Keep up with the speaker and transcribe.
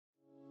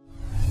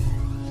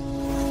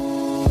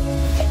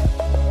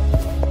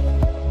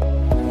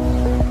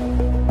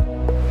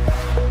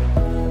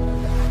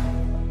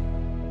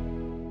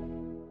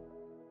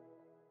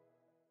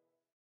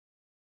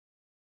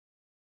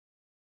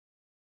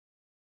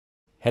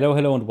Hello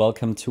and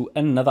welcome to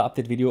another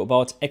update video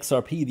about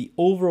XRP. The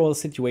overall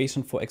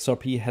situation for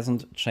XRP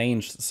hasn't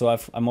changed. So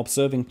I'm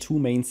observing two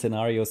main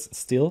scenarios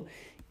still.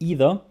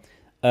 Either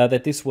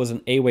that this was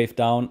an A wave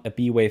down, a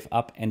B wave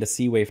up, and a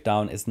C wave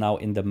down is now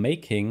in the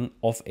making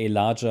of a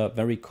larger,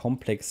 very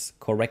complex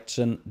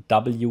correction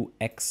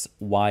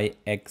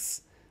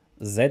WXYXZ,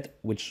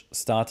 which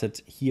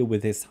started here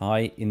with this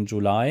high in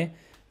July.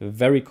 A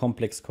very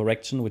complex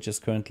correction, which is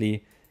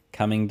currently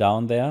coming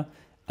down there.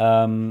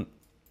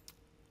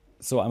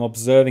 So I'm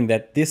observing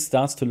that this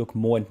starts to look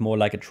more and more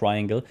like a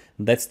triangle.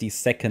 And that's the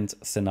second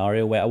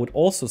scenario where I would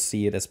also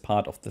see it as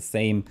part of the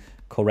same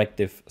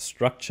corrective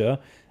structure.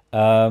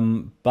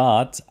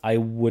 But I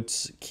would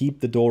keep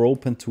the door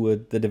open to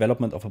the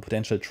development of a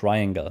potential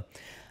triangle.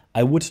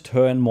 I would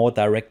turn more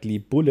directly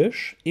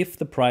bullish if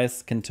the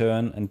price can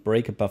turn and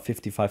break above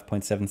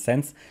 55.7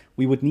 cents.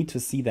 We would need to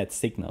see that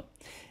signal.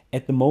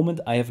 At the moment,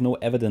 I have no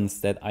evidence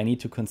that I need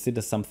to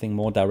consider something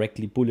more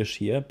directly bullish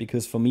here,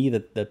 because for me,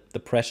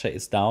 the pressure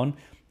is down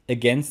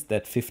against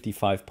that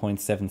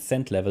 55.7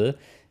 cent level.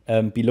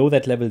 Below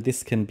that level,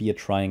 this can be a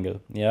triangle,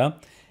 yeah?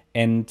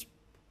 And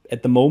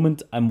at the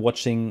moment, I'm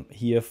watching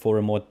here for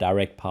a more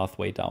direct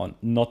pathway down,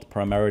 not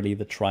primarily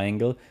the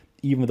triangle,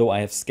 even though I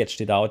have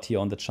sketched it out here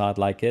on the chart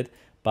like it,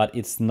 but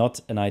it's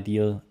not an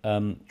ideal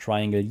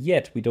triangle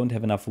yet. We don't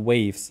have enough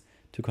waves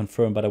to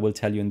confirm, but I will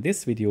tell you in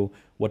this video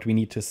what we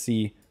need to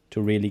see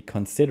to really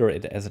consider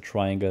it as a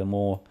triangle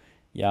more,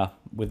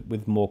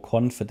 with more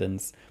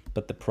confidence.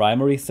 But the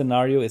primary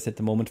scenario is at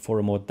the moment for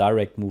a more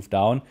direct move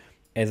down,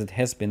 as it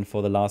has been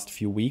for the last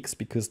few weeks,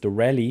 because the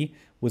rally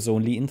was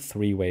only in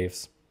 3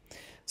 waves.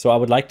 So I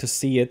would like to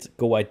see it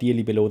go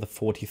ideally below the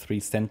 43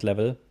 cent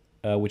level,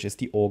 which is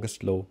the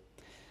August low.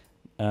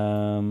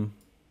 So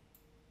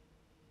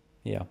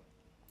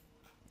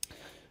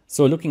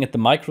looking at the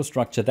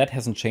microstructure, that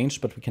hasn't changed,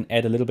 but we can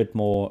add a little bit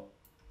more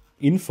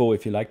info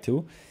if you like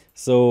to.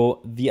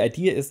 So the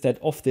idea is that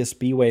of this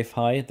B wave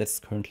high, that's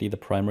currently the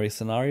primary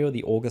scenario,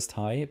 the August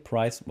high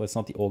price, well, it's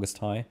not the August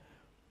high,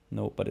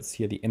 no, but it's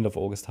here the end of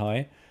August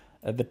high.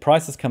 The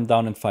price has come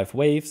down in 5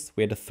 waves.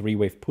 We had a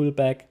 3-wave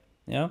pullback,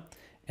 yeah,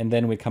 and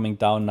then we're coming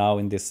down now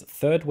in this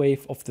 3rd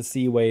wave of the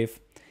C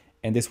wave,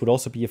 and this would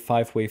also be a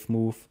 5-wave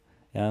move,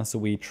 yeah. So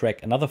we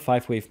track another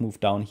 5-wave move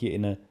down here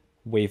in a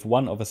wave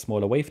 1 of a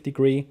smaller wave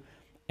degree.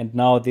 And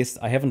now this,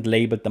 I haven't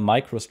labeled the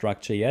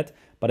microstructure yet,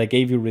 but I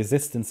gave you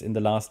resistance in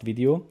the last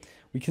video.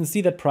 We can see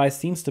that price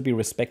seems to be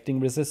respecting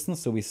resistance,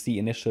 so we see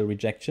initial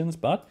rejections,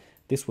 but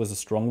this was a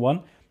strong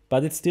one.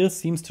 But it still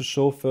seems to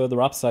show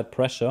further upside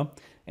pressure,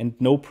 and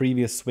no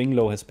previous swing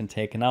low has been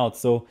taken out.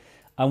 So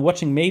I'm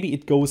watching, maybe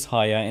it goes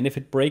higher, and if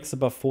it breaks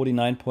above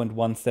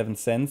 49.17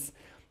 cents,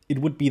 it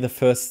would be the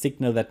first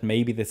signal that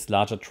maybe this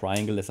larger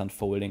triangle is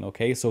unfolding,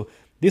 okay? So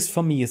this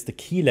for me is the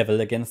key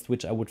level against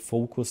which I would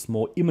focus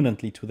more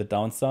imminently to the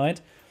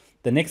downside.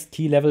 The next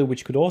key level,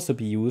 which could also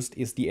be used,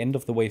 is the end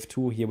of the wave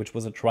 2 here, which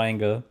was a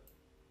triangle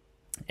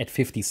at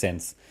 50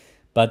 cents.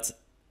 But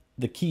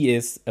the key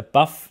is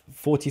above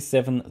above the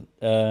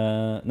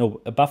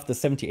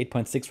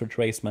 78.6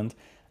 retracement,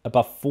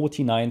 above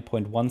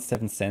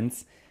 49.17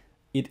 cents,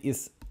 it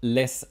is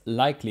less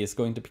likely, it's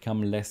going to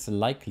become less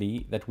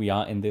likely that we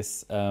are in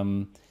this,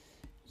 in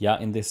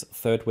this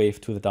 3rd wave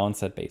to the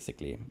downside,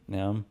 basically,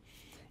 yeah.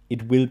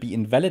 It will be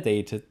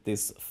invalidated,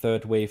 this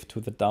 3rd wave to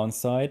the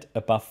downside,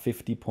 above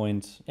 50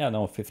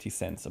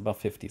 cents, above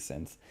 50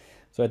 cents.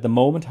 So at the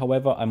moment,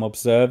 however, I'm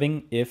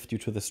observing if, due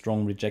to the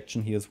strong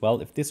rejection here as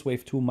well, if this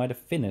wave 2 might have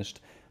finished,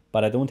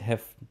 but I don't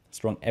have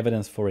strong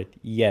evidence for it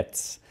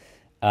yet.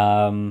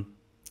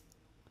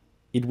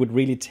 It would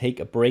really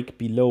take a break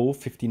below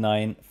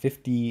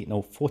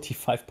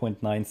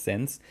 45.9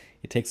 cents.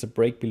 It takes a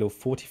break below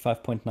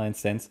 45.9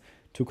 cents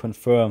to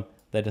confirm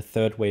that a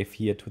 3rd wave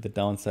here to the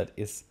downside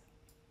is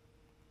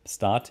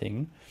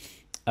starting.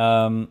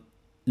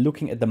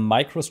 Looking at the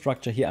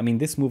microstructure here, I mean,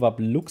 this move up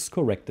looks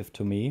corrective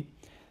to me.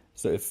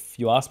 So if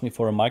you ask me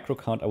for a micro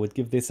count, I would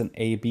give this an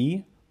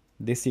AB.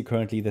 This here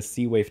currently the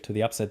C wave to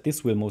the upside.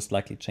 This will most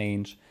likely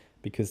change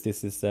because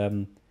this is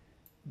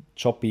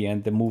choppy,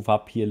 and the move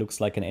up here looks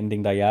like an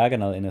ending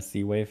diagonal in a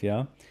C wave,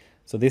 yeah.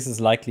 So this is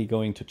likely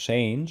going to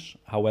change.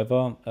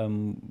 However,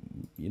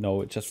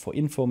 just for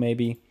info,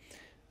 maybe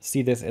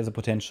see this as a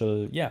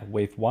potential,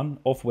 wave 1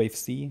 of wave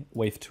C,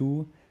 wave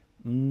 2,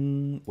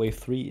 wave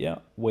 3,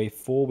 wave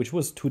 4, which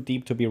was too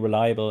deep to be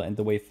reliable, and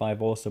the wave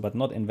 5 also, but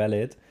not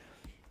invalid.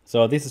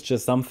 So this is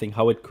just something,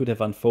 how it could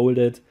have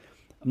unfolded.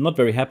 I'm not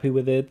very happy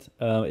with it.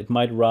 It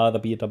might rather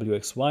be a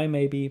WXY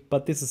maybe,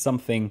 but this is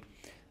something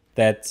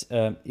that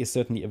is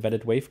certainly a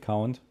valid wave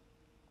count,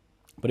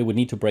 but it would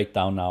need to break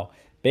down now.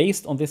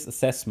 Based on this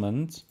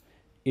assessment,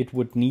 it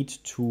would need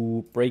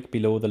to break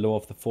below the low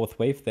of the 4th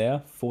wave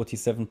there,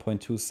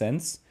 47.2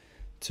 cents,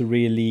 to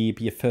really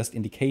be a first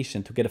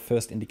indication, to get a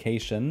first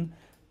indication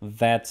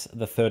that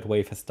the 3rd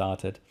wave has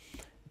started.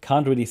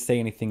 Can't really say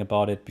anything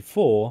about it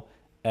before,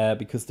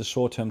 because the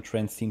short-term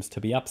trend seems to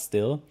be up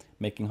still,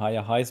 making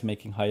higher highs,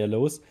 making higher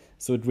lows.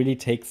 So it really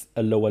takes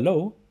a lower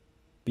low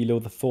below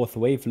the 4th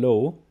wave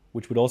low,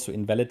 which would also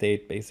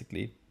invalidate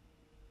basically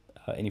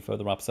any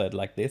further upside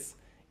like this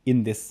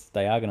in this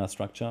diagonal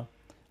structure,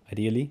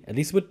 ideally. At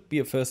least would be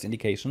a first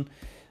indication.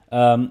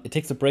 It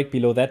takes a break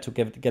below that to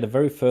get a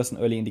very first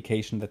and early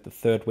indication that the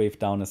third wave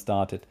down has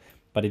started.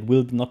 But it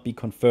will not be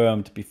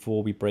confirmed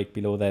before we break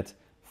below that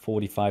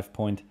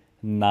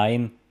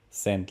 45.9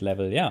 cent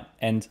level. Yeah,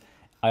 and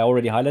I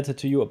already highlighted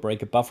to you a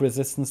break above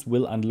resistance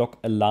will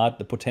unlock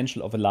the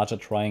potential of a larger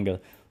triangle.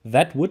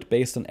 That would,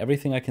 based on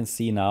everything I can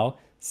see now,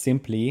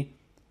 simply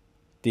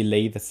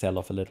delay the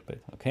sell-off a little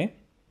bit, okay?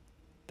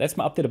 That's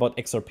my update about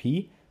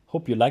XRP.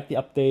 Hope you liked the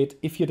update.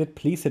 If you did,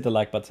 please hit the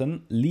like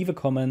button, leave a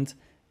comment,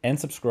 and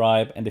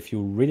subscribe. And if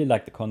you really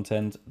like the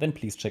content, then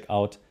please check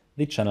out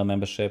the channel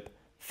membership.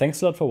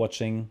 Thanks a lot for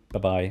watching.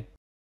 Bye-bye.